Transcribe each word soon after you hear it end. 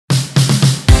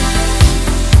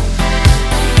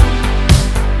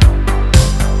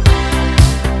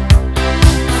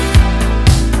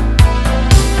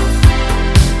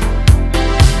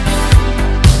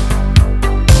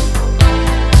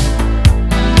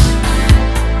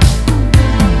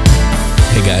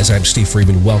guys, I'm Steve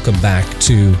Freeman. Welcome back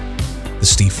to the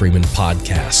Steve Freeman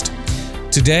Podcast.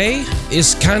 Today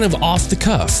is kind of off the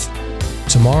cuff.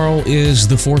 Tomorrow is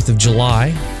the 4th of July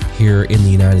here in the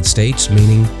United States,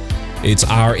 meaning it's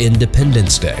our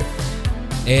Independence Day.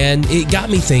 And it got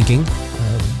me thinking,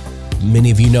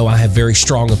 many of you know I have very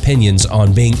strong opinions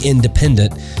on being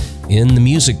independent in the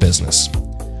music business.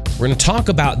 We're going to talk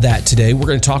about that today. We're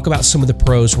going to talk about some of the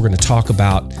pros. We're going to talk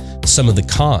about some of the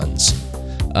cons.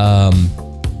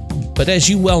 But as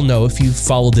you well know, if you've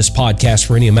followed this podcast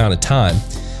for any amount of time,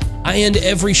 I end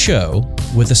every show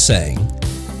with a saying,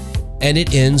 and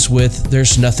it ends with,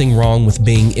 there's nothing wrong with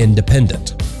being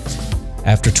independent.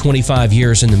 After 25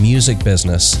 years in the music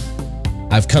business,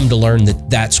 I've come to learn that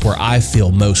that's where I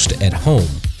feel most at home,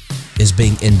 is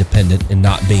being independent and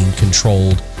not being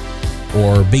controlled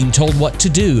or being told what to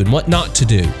do and what not to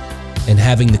do, and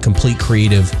having the complete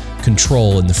creative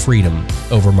control and the freedom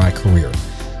over my career.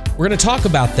 We're going to talk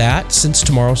about that since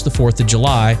tomorrow's the 4th of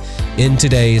July in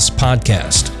today's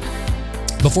podcast.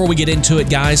 Before we get into it,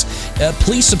 guys,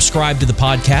 please subscribe to the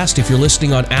podcast. If you're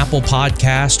listening on Apple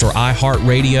Podcast or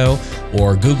iHeartRadio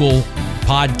or Google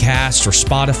Podcasts or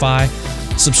Spotify,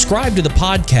 subscribe to the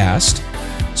podcast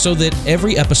so that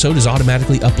every episode is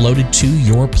automatically uploaded to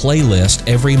your playlist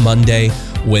every Monday,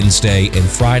 Wednesday, and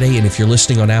Friday. And if you're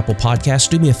listening on Apple Podcasts,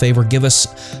 do me a favor, give us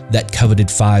that coveted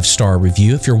 5-star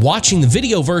review. If you're watching the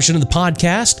video version of the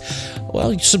podcast,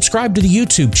 well, subscribe to the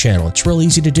YouTube channel. It's real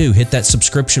easy to do. Hit that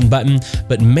subscription button,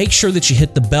 but make sure that you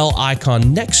hit the bell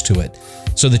icon next to it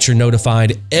so that you're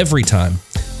notified every time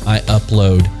I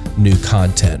upload new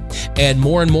content. And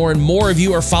more of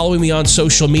you are following me on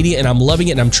social media, and I'm loving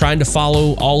it, and I'm trying to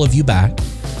follow all of you back.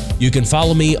 You can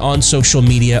follow me on social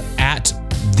media at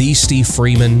The Steve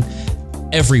Freeman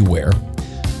everywhere.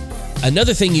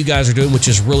 Another thing you guys are doing, which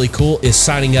is really cool, is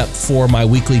signing up for my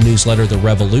weekly newsletter, The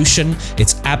Revolution.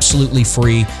 It's absolutely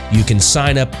free. You can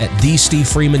sign up at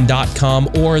thestevefreeman.com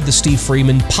or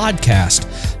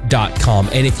thestevefreemanpodcast.com.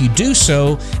 And if you do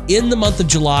so, in the month of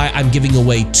July, I'm giving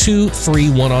away 2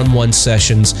 free one-on-one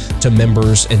sessions to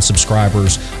members and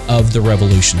subscribers of The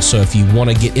Revolution. So if you want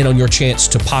to get in on your chance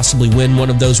to possibly win one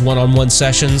of those one-on-one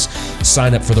sessions,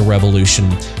 sign up for The Revolution.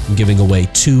 I'm giving away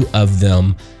 2 of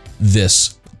them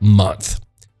this month.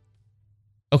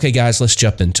 Okay, guys, let's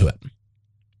jump into it.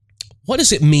 What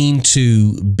does it mean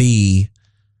to be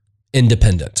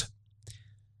independent?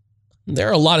 There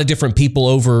are a lot of different people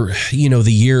over, the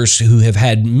years who have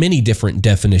had many different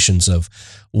definitions of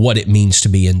what it means to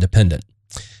be independent.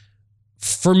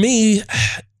 For me,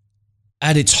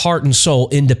 at its heart and soul,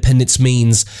 independence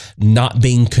means not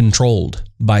being controlled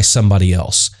by somebody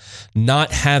else,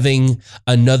 not having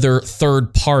another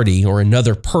third party or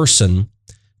another person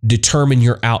determine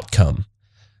your outcome.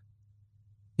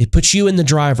 It puts you in the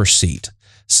driver's seat.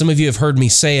 Some of you have heard me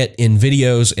say it in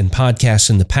videos and podcasts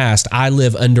in the past. I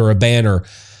live under a banner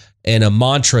and a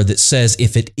mantra that says,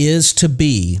 if it is to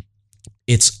be,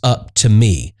 it's up to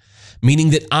me, meaning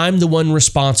that I'm the one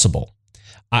responsible.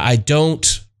 I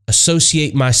don't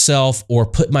associate myself or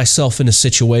put myself in a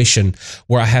situation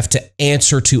where I have to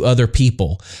answer to other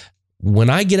people. When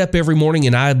I get up every morning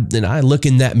and I look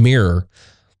in that mirror,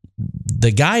 the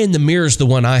guy in the mirror is the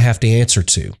one I have to answer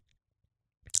to.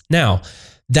 Now,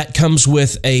 that comes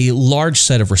with a large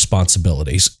set of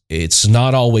responsibilities. It's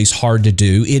not always hard to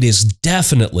do. It is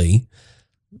definitely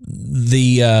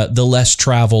the less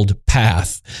traveled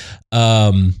path.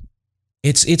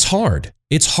 It's hard.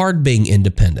 It's hard being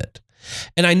independent.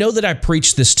 And I know that I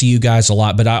preach this to you guys a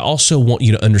lot, but I also want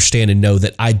you to understand and know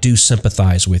that I do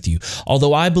sympathize with you.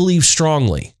 Although I believe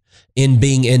strongly in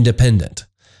being independent,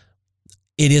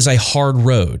 it is a hard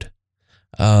road.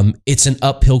 It's an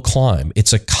uphill climb.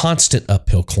 It's a constant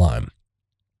uphill climb.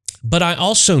 But I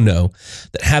also know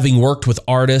that having worked with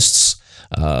artists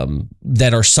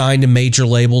that are signed to major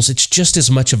labels, it's just as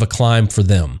much of a climb for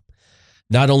them.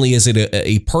 Not only is it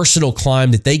a personal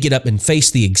climb that they get up and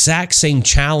face the exact same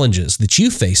challenges that you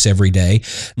face every day,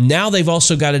 now they've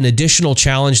also got an additional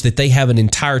challenge that they have an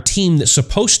entire team that's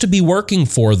supposed to be working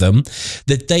for them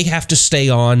that they have to stay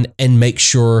on and make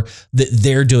sure that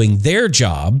they're doing their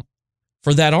job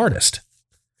for that artist.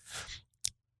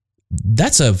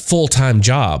 That's a full-time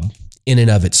job in and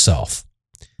of itself.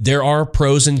 There are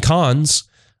pros and cons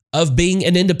of being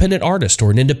an independent artist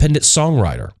or an independent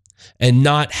songwriter and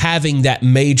not having that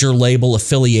major label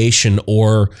affiliation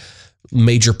or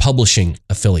major publishing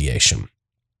affiliation.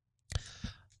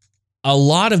 A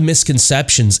lot of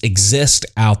misconceptions exist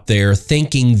out there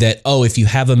thinking that, if you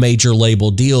have a major label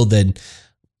deal, then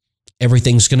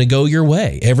everything's going to go your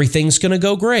way. Everything's going to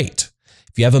go great.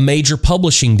 If you have a major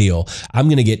publishing deal, I'm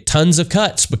going to get tons of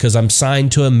cuts because I'm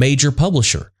signed to a major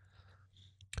publisher.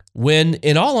 When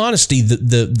in all honesty,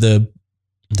 the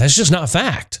that's just not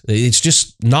fact. It's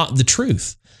just not the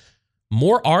truth.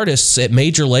 More artists at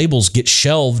major labels get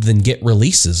shelved than get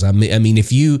releases. I mean,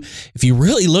 if you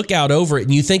really look out over it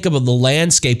and you think of the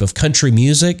landscape of country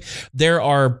music, there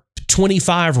are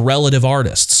 25 relative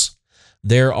artists.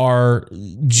 There are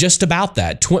just about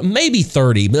that, maybe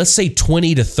 30, let's say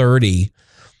 20 to 30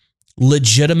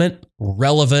 legitimate,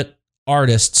 relevant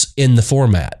artists in the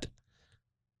format.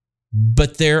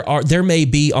 But there may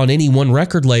be on any one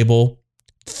record label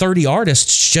 30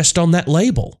 artists just on that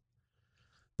label.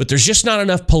 But there's just not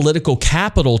enough political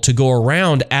capital to go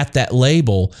around at that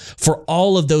label for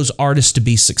all of those artists to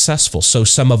be successful. So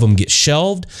some of them get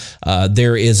shelved.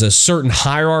 There is a certain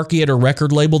hierarchy at a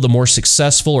record label. The more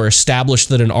successful or established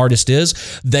that an artist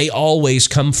is, they always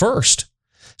come first.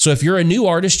 So if you're a new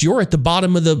artist, you're at the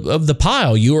bottom of the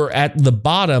pile. You're at the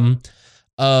bottom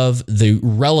of the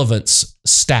relevance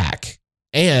stack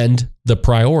and the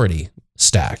priority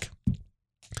stack.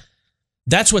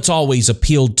 That's what's always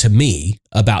appealed to me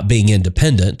about being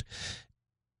independent,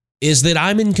 is that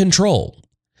I'm in control.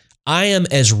 I am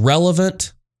as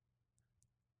relevant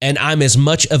and I'm as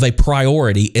much of a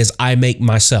priority as I make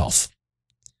myself.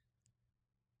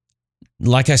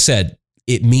 Like I said,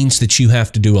 it means that you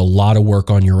have to do a lot of work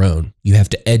on your own. You have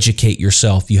to educate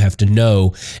yourself. You have to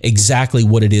know exactly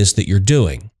what it is that you're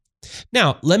doing.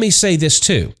 Now, let me say this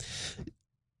too.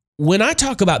 When I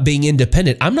talk about being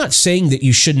independent, I'm not saying that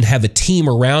you shouldn't have a team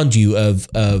around you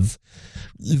of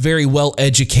very well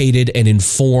educated and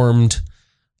informed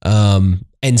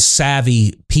and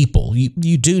savvy people.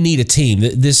 You do need a team.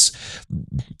 It's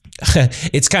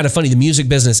kind of funny. The music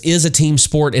business is a team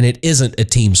sport and it isn't a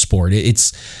team sport.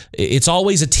 It's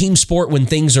always a team sport when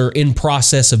things are in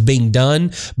process of being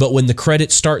done, but when the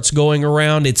credit starts going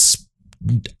around, it's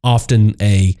often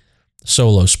a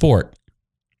solo sport.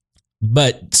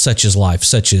 But such is life,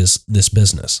 such is this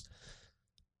business.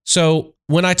 So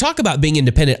when I talk about being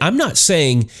independent, I'm not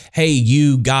saying, hey,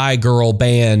 you guy, girl,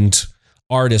 band,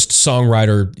 artist,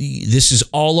 songwriter, this is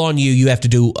all on you. You have to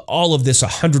do all of this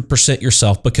 100%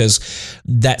 yourself, because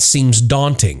that seems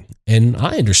daunting. And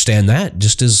I understand that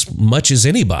just as much as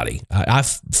anybody. I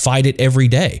fight it every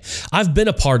day. I've been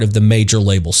a part of the major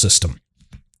label system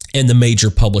and the major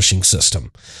publishing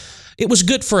system. It was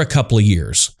good for a couple of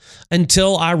years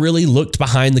until I really looked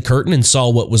behind the curtain and saw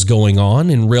what was going on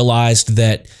and realized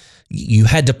that you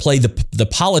had to play the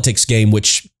politics game,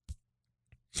 which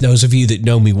those of you that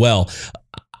know me well,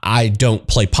 I don't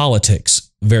play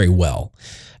politics very well.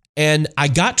 And I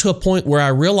got to a point where I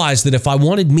realized that if I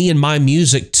wanted me and my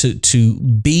music to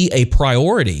be a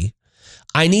priority,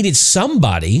 I needed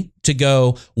somebody to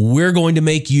go, we're going to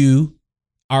make you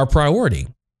our priority.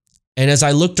 And as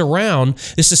I looked around,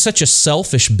 this is such a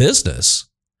selfish business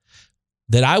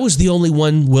that I was the only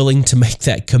one willing to make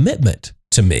that commitment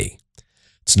to me.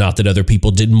 It's not that other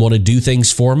people didn't want to do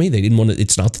things for me.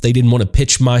 It's not that they didn't want to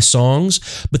pitch my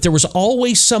songs, but there was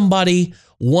always somebody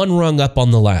one rung up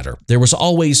on the ladder. There was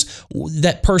always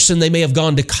that person they may have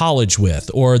gone to college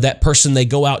with, or that person they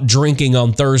go out drinking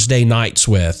on Thursday nights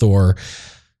with, or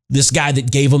this guy that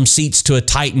gave them seats to a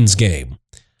Titans game.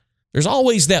 There's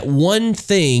always that one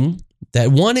thing,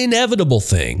 that one inevitable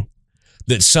thing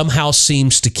that somehow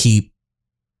seems to keep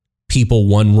people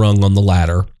one rung on the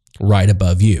ladder right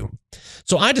above you.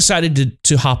 So I decided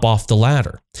to hop off the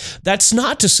ladder. That's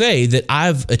not to say that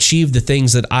I've achieved the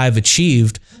things that I've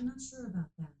achieved. I'm not sure about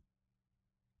that.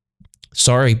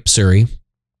 Sorry, Siri.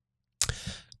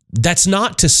 That's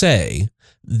not to say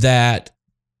that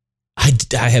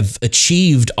I have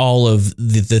achieved all of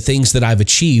the things that I've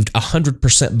achieved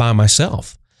 100% by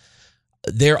myself.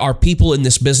 There are people in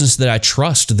this business that I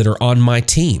trust that are on my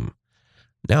team.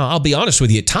 Now, I'll be honest with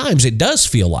you, at times it does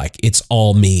feel like it's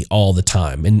all me all the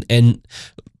time. And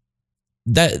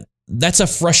that's a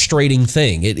frustrating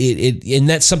thing. And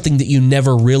that's something that you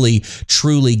never really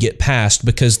truly get past,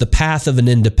 because the path of an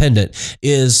independent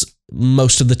is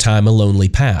most of the time a lonely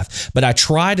path. But I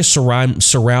try to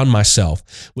surround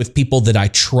myself with people that I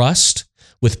trust,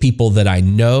 with people that I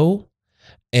know,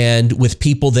 and with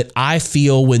people that I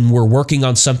feel when we're working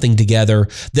on something together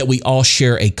that we all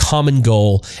share a common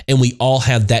goal and we all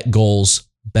have that goal's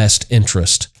best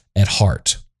interest at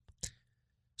heart.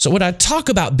 So when I talk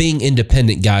about being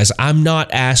independent, guys, I'm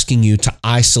not asking you to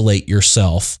isolate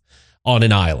yourself on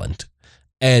an island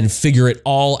and figure it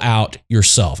all out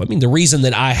yourself. I mean, the reason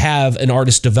that I have an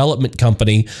artist development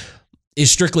company is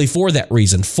strictly for that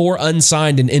reason, for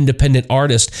unsigned and independent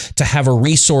artists to have a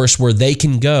resource where they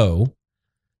can go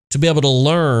to be able to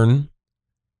learn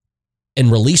and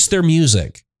release their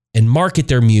music and market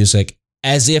their music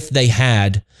as if they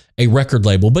had a record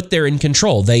label, but they're in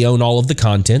control. They own all of the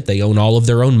content. They own all of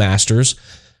their own masters.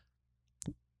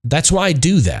 That's why I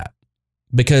do that,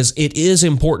 because it is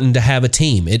important to have a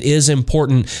team. It is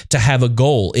important to have a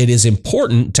goal. It is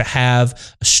important to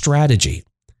have a strategy.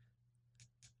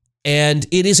 And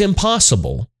it is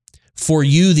impossible for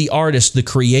you, the artist, the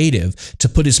creative, to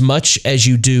put as much as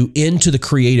you do into the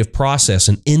creative process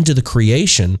and into the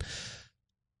creation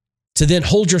to then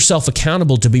hold yourself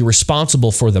accountable to be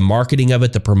responsible for the marketing of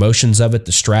it, the promotions of it,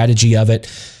 the strategy of it.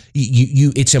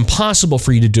 It's impossible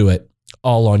for you to do it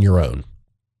all on your own.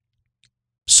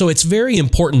 So it's very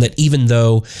important that even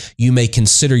though you may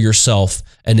consider yourself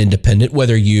an independent,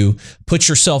 whether you put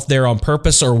yourself there on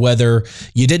purpose or whether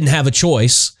you didn't have a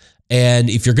choice, and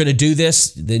if you're going to do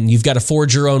this, then you've got to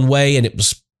forge your own way and it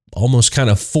was almost kind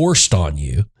of forced on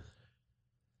you.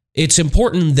 It's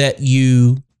important that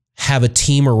you have a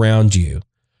team around you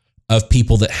of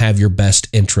people that have your best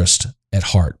interest at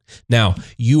heart. Now,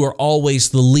 you are always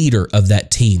the leader of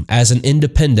that team. As an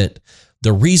independent,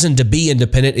 the reason to be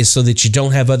independent is so that you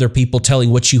don't have other people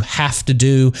telling what you have to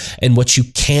do and what you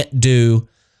can't do.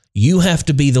 You have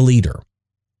to be the leader.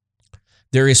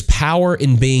 There is power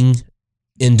in being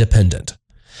independent.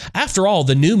 After all,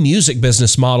 the new music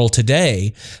business model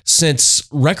today, since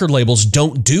record labels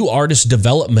don't do artist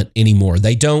development anymore,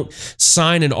 they don't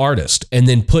sign an artist and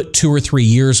then put 2 or 3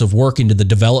 years of work into the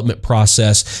development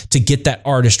process to get that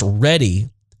artist ready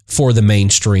for the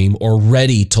mainstream or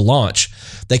ready to launch.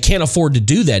 They can't afford to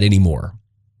do that anymore.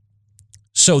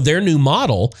 So their new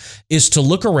model is to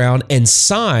look around and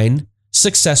sign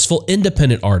successful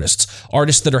independent artists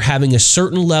that are having a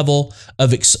certain level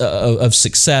of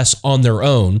success on their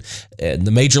own. And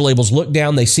the major labels look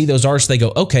down, they see those artists, they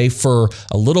go, okay, for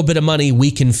a little bit of money,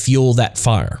 we can fuel that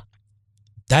fire.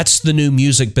 That's the new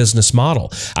music business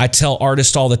model. I tell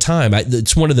artists all the time,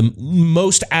 it's one of the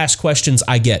most asked questions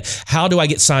I get. How do I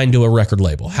get signed to a record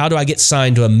label? How do I get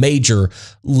signed to a major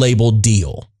label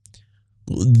deal?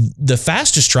 The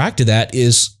fastest track to that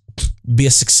is be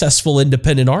a successful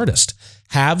independent artist.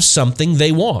 Have something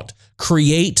they want.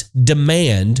 Create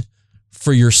demand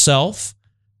for yourself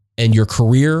and your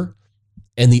career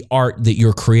and the art that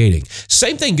you're creating.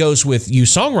 Same thing goes with you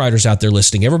songwriters out there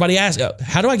listening. Everybody asks,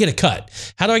 how do I get a cut?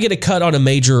 How do I get a cut on a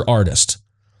major artist?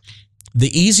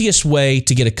 The easiest way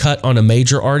to get a cut on a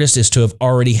major artist is to have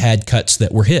already had cuts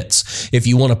that were hits. If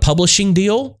you want a publishing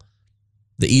deal,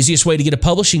 the easiest way to get a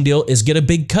publishing deal is get a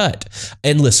big cut.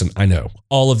 And listen, I know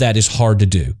all of that is hard to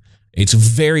do. It's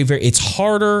it's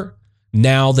harder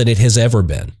now than it has ever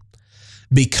been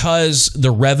because the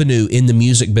revenue in the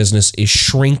music business is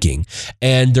shrinking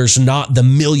and there's not the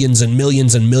millions and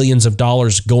millions and millions of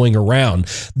dollars going around.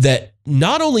 That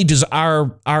not only does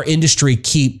our industry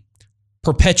keep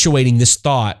perpetuating this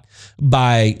thought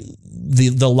by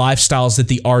the lifestyles that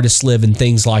the artists live and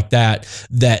things like that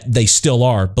they still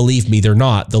are. Believe me, they're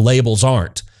not. The labels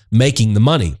aren't making the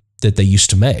money that they used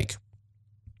to make.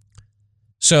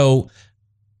 So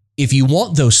if you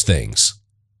want those things,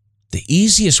 the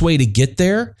easiest way to get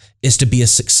there is to be a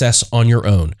success on your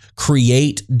own.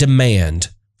 Create demand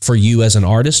for you as an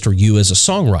artist or you as a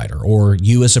songwriter or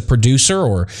you as a producer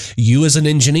or you as an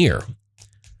engineer.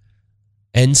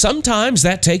 And sometimes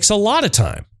that takes a lot of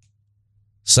time.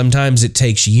 Sometimes it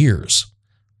takes years.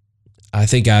 I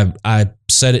think I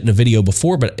said it in a video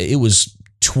before, but it was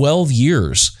 12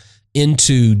 years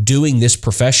into doing this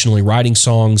professionally, writing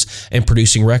songs and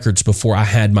producing records before I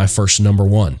had my first number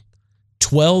one.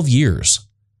 12 years.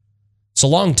 It's a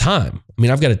long time. I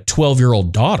mean, I've got a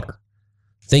 12-year-old daughter.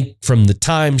 I think from the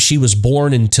time she was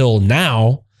born until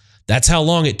now, that's how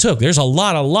long it took. There's a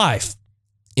lot of life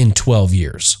in 12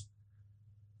 years.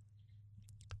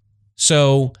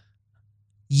 So,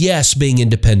 yes, being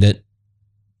independent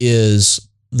is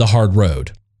the hard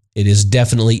road. It is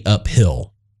definitely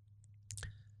uphill.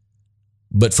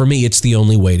 But for me, it's the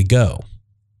only way to go.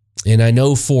 And I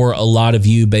know for a lot of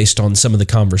you, based on some of the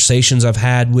conversations I've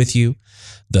had with you,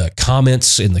 the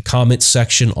comments in the comments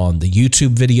section on the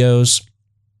YouTube videos,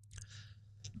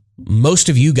 most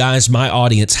of you guys, my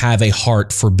audience, have a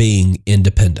heart for being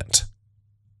independent.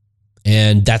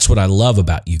 And that's what I love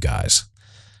about you guys,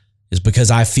 is because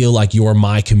I feel like you're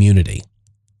my community.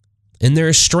 And there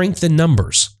is strength in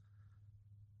numbers.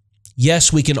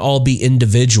 Yes, we can all be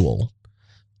individual,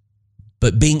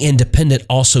 but being independent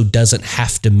also doesn't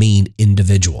have to mean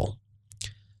individual.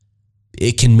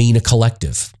 It can mean a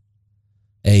collective,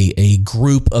 a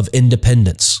group of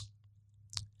independents.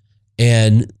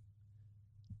 And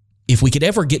if we could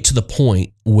ever get to the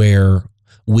point where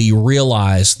we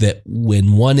realize that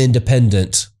when one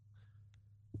independent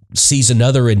sees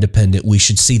another independent, we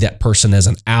should see that person as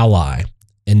an ally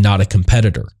and not a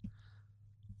competitor.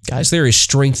 Guys, there is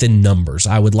strength in numbers.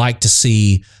 I would like to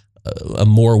see a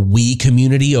more we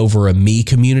community over a me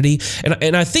community.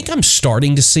 And I think I'm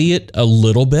starting to see it a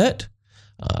little bit.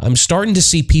 I'm starting to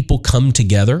see people come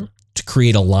together to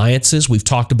create alliances. We've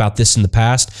talked about this in the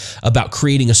past, about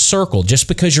creating a circle. Just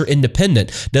because you're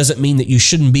independent doesn't mean that you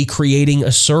shouldn't be creating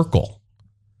a circle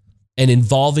and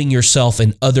involving yourself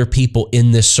and other people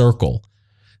in this circle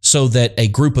so that a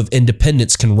group of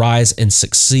independents can rise and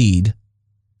succeed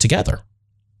together.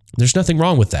 There's nothing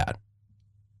wrong with that.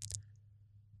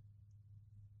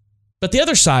 But the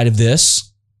other side of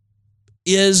this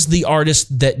is the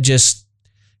artist that just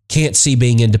can't see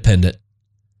being independent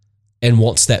and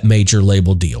wants that major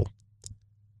label deal.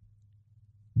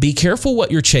 Be careful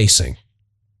what you're chasing.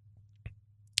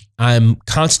 I'm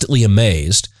constantly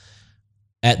amazed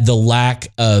at the lack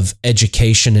of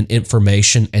education and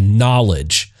information and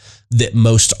knowledge that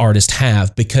most artists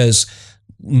have, because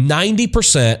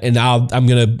 90%,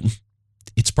 and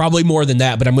it's probably more than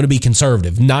that, but I'm going to be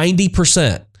conservative.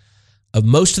 90% of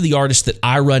most of the artists that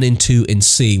I run into and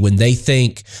see, when they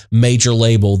think major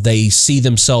label, they see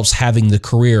themselves having the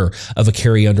career of a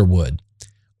Carrie Underwood,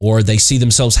 or they see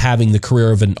themselves having the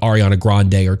career of an Ariana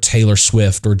Grande or Taylor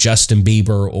Swift or Justin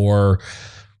Bieber or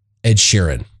Ed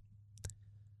Sheeran.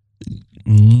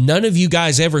 None of you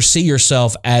guys ever see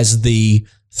yourself as the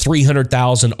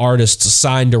 300,000 artists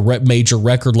signed to major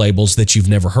record labels that you've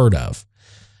never heard of.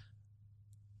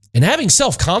 And having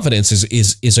self-confidence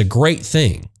is a great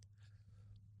thing.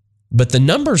 But the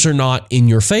numbers are not in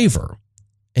your favor.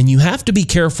 And you have to be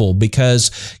careful,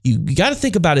 because you got to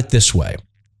think about it this way.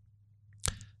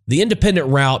 The independent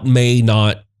route may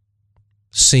not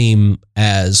seem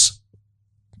as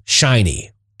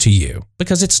shiny to you,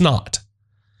 because it's not.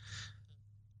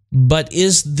 But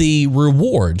is the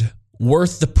reward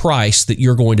worth the price that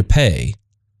you're going to pay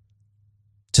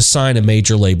to sign a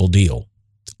major label deal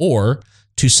or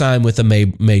to sign with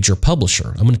a major publisher?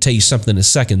 I'm going to tell you something in a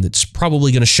second that's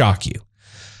probably going to shock you.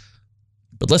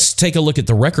 But let's take a look at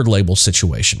the record label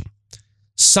situation.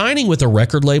 Signing with a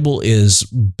record label is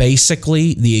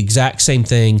basically the exact same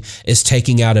thing as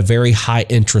taking out a very high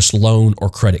interest loan or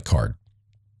credit card.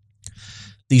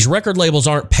 These record labels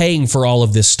aren't paying for all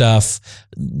of this stuff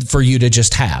for you to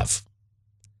just have.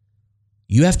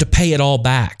 You have to pay it all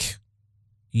back.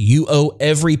 You owe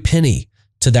every penny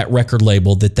to that record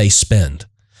label that they spend.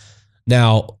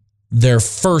 Now, their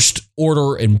first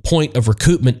order and point of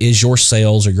recoupment is your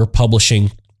sales or your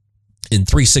publishing. In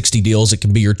 360 deals, it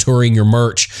can be your touring, your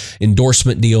merch,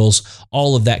 endorsement deals,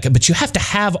 all of that. But you have to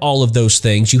have all of those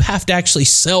things. You have to actually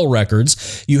sell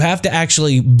records. You have to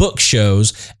actually book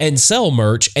shows and sell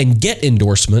merch and get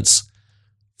endorsements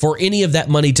for any of that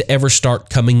money to ever start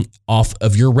coming off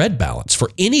of your red balance. For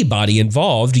anybody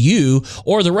involved, you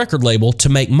or the record label, to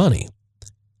make money.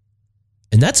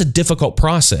 And that's a difficult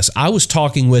process. I was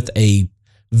talking with a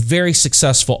very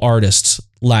successful artist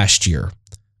last year.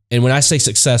 And when I say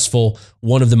successful,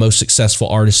 one of the most successful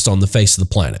artists on the face of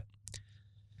the planet.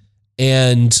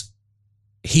 And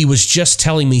he was just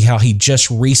telling me how he just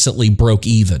recently broke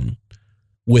even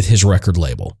with his record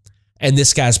label. And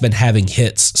this guy's been having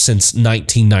hits since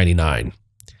 1999.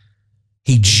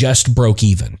 He just broke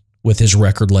even with his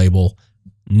record label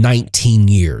 19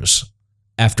 years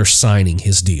after signing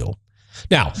his deal.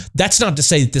 Now, that's not to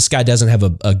say that this guy doesn't have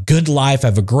a good life,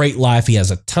 have a great life. He has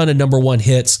a ton of number one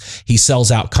hits. He sells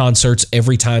out concerts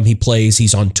every time he plays.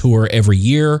 He's on tour every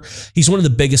year. He's one of the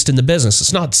biggest in the business.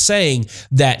 It's not saying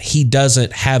that he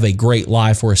doesn't have a great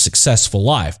life or a successful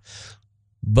life.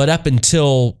 But up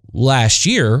until last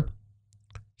year,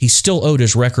 he still owed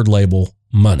his record label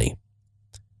money.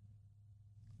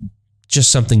 Just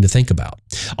something to think about.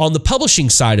 On the publishing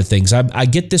side of things, I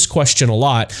get this question a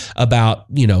lot about,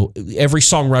 every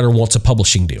songwriter wants a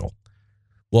publishing deal.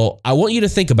 Well, I want you to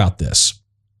think about this.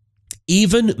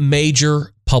 Even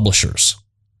major publishers,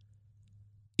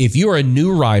 if you're a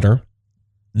new writer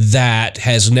that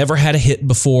has never had a hit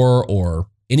before or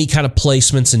any kind of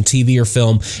placements in TV or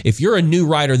film, if you're a new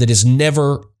writer that has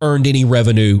never earned any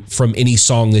revenue from any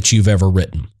song that you've ever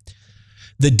written,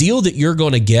 the deal that you're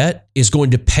going to get is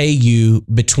going to pay you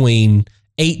between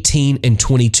 $18,000 and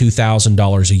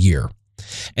 $22,000 a year.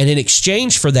 And in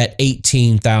exchange for that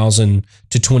 $18,000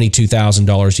 to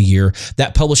 $22,000 a year,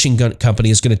 that publishing company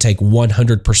is going to take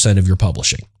 100% of your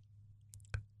publishing.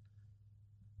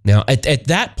 Now, at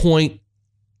that point,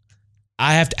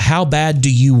 how bad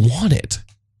do you want it?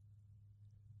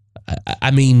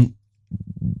 I mean,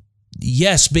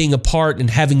 yes, being a part and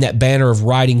having that banner of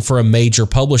writing for a major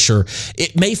publisher,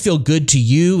 it may feel good to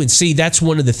you. And see, that's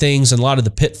one of the things and a lot of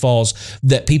the pitfalls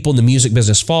that people in the music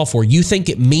business fall for. You think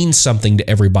it means something to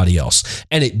everybody else,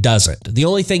 and it doesn't. The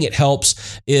only thing it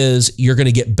helps is you're going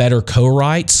to get better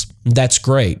co-writes. That's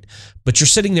great. But you're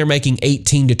sitting there making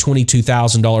 $18,000 to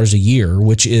 $22,000 a year,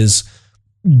 which is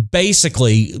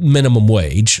basically minimum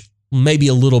wage, maybe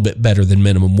a little bit better than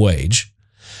minimum wage.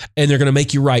 And they're going to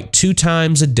make you write 2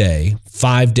 times a day,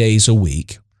 5 days a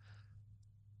week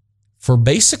for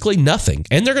basically nothing.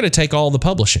 And they're going to take all the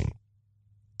publishing.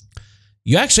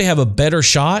 You actually have a better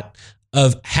shot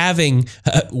of having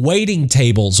waiting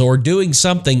tables or doing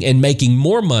something and making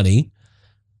more money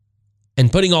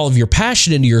and putting all of your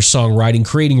passion into your songwriting,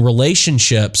 creating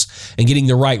relationships and getting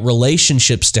the right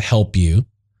relationships to help you,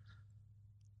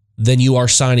 than you are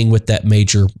signing with that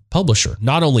major publisher.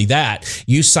 Not only that,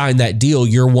 you sign that deal,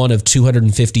 you're one of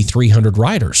 250, 300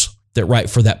 writers that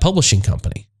write for that publishing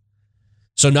company.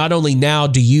 So not only now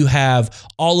do you have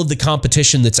all of the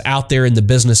competition that's out there in the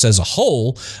business as a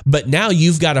whole, but now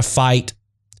you've got to fight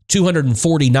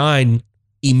 249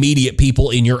 immediate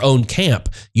people in your own camp.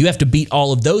 You have to beat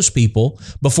all of those people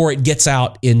before it gets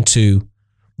out into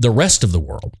the rest of the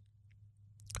world.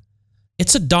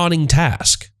 It's a daunting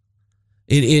task.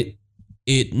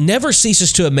 It never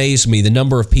ceases to amaze me the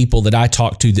number of people that I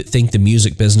talk to that think the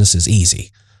music business is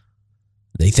easy.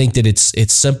 They think that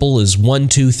it's simple as 1,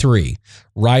 2, 3.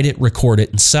 Write it, record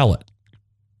it, and sell it.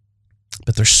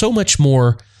 But there's so much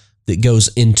more that goes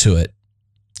into it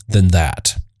than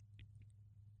that.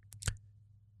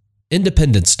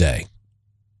 Independence Day.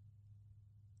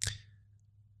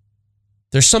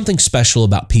 There's something special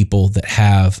about people that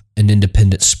have an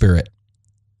independent spirit,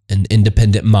 an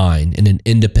independent mind, and an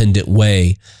independent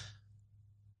way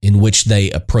in which they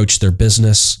approach their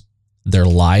business, their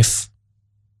life,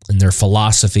 and their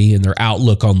philosophy and their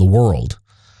outlook on the world.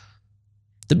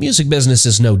 The music business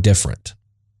is no different.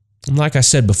 And like I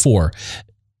said before,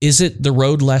 is it the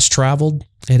road less traveled?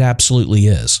 It absolutely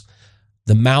is.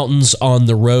 The mountains on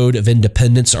the road of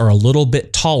independence are a little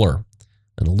bit taller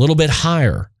and a little bit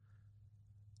higher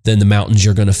than the mountains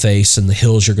you're going to face and the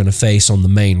hills you're going to face on the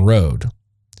main road.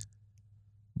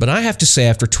 But I have to say,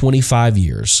 after 25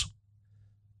 years,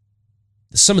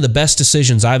 some of the best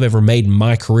decisions I've ever made in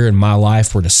my career and my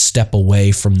life were to step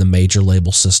away from the major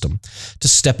label system, to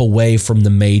step away from the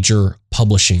major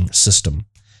publishing system,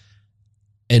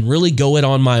 and really go it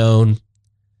on my own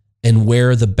and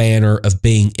wear the banner of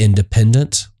being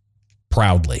independent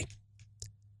proudly.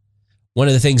 One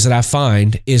of the things that I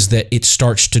find is that it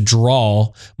starts to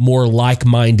draw more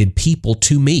like-minded people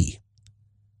to me.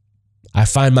 I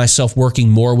find myself working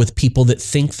more with people that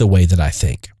think the way that I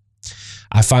think.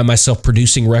 I find myself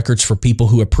producing records for people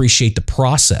who appreciate the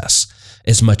process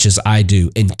as much as I do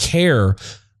and care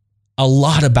a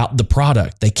lot about the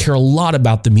product. They care a lot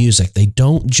about the music. They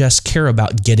don't just care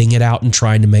about getting it out and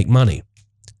trying to make money.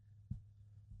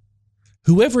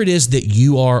 Whoever it is that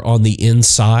you are on the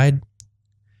inside,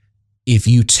 if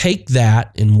you take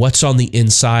that and what's on the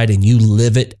inside and you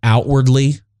live it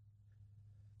outwardly,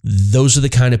 those are the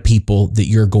kind of people that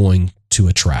you're going to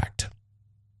attract.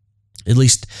 At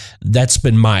least that's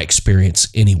been my experience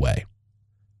anyway.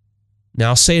 Now,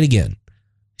 I'll say it again.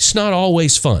 It's not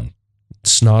always fun.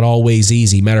 It's not always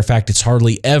easy. Matter of fact, it's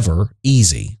hardly ever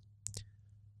easy.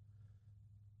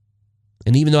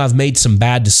 And even though I've made some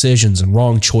bad decisions and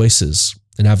wrong choices,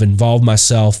 and I've involved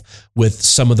myself with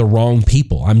some of the wrong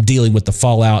people, I'm dealing with the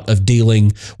fallout of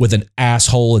dealing with an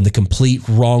asshole and the complete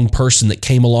wrong person that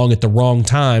came along at the wrong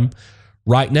time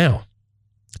right now.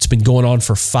 It's been going on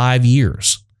for 5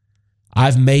 years.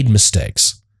 I've made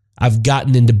mistakes. I've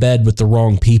gotten into bed with the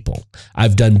wrong people.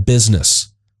 I've done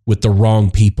business with the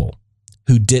wrong people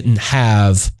who didn't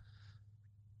have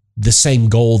the same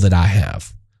goal that I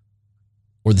have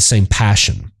or the same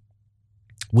passion.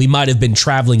 We might have been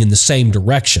traveling in the same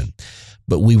direction,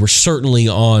 but we were certainly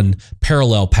on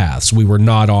parallel paths. We were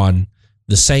not on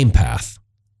the same path.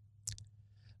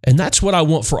 And that's what I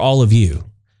want for all of you.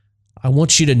 I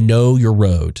want you to know your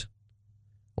road.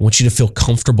 I want you to feel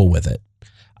comfortable with it.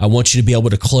 I want you to be able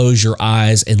to close your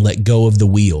eyes and let go of the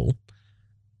wheel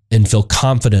and feel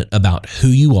confident about who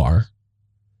you are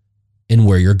and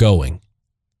where you're going.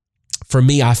 For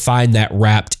me, I find that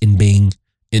wrapped in being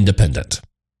independent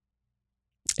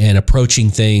and approaching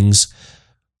things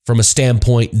from a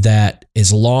standpoint that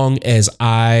as long as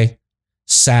I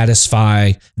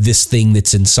satisfy this thing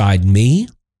that's inside me,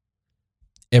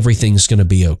 everything's going to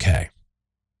be okay.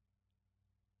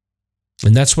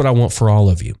 And that's what I want for all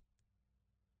of you.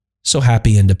 So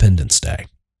happy Independence Day.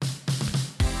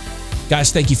 Guys,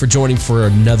 thank you for joining for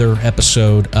another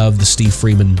episode of the Steve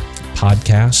Freeman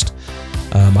Podcast.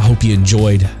 I hope you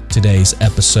enjoyed today's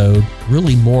episode.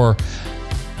 Really more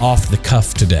off the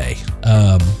cuff today.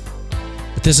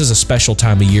 But this is a special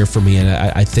time of year for me, and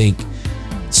I think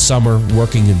summer,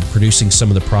 working and producing some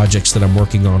of the projects that I'm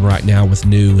working on right now with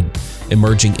new and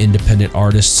emerging independent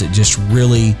artists, it just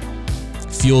really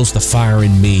fuels the fire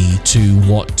in me to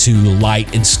want to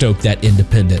light and stoke that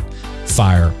independent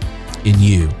fire in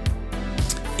you.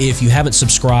 If you haven't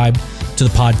subscribed to the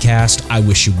podcast, I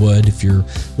wish you would. If you're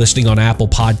listening on Apple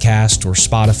Podcast or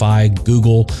Spotify,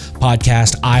 Google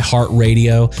Podcast,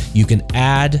 iHeartRadio, you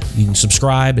can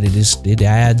subscribe, and it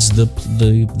adds the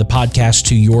podcast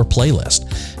to your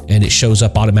playlist, and it shows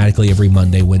up automatically every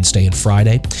Monday, Wednesday, and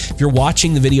Friday. If you're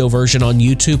watching the video version on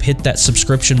YouTube, hit that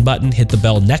subscription button, hit the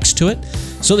bell next to it,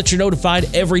 so that you're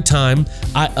notified every time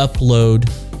I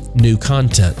upload new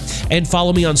content. And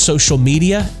follow me on social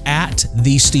media at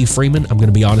The Steve Freeman. I'm going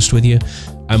to be honest with you,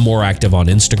 I'm more active on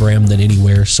Instagram than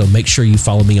anywhere, so make sure you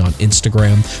follow me on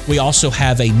Instagram. We also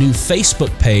have a new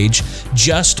Facebook page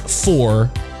just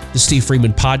for the Steve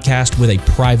Freeman Podcast with a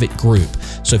private group.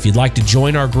 So if you'd like to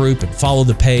join our group and follow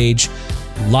the page,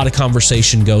 a lot of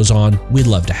conversation goes on. We'd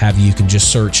love to have you. You can just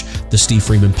search the Steve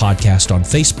Freeman Podcast on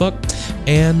Facebook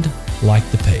and like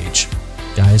the page.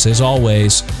 Guys, as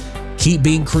always, keep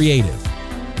being creative.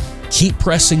 Keep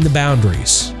pressing the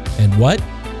boundaries. And what?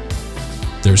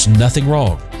 There's nothing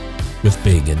wrong with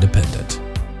being independent.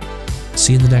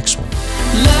 See you in the next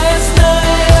one.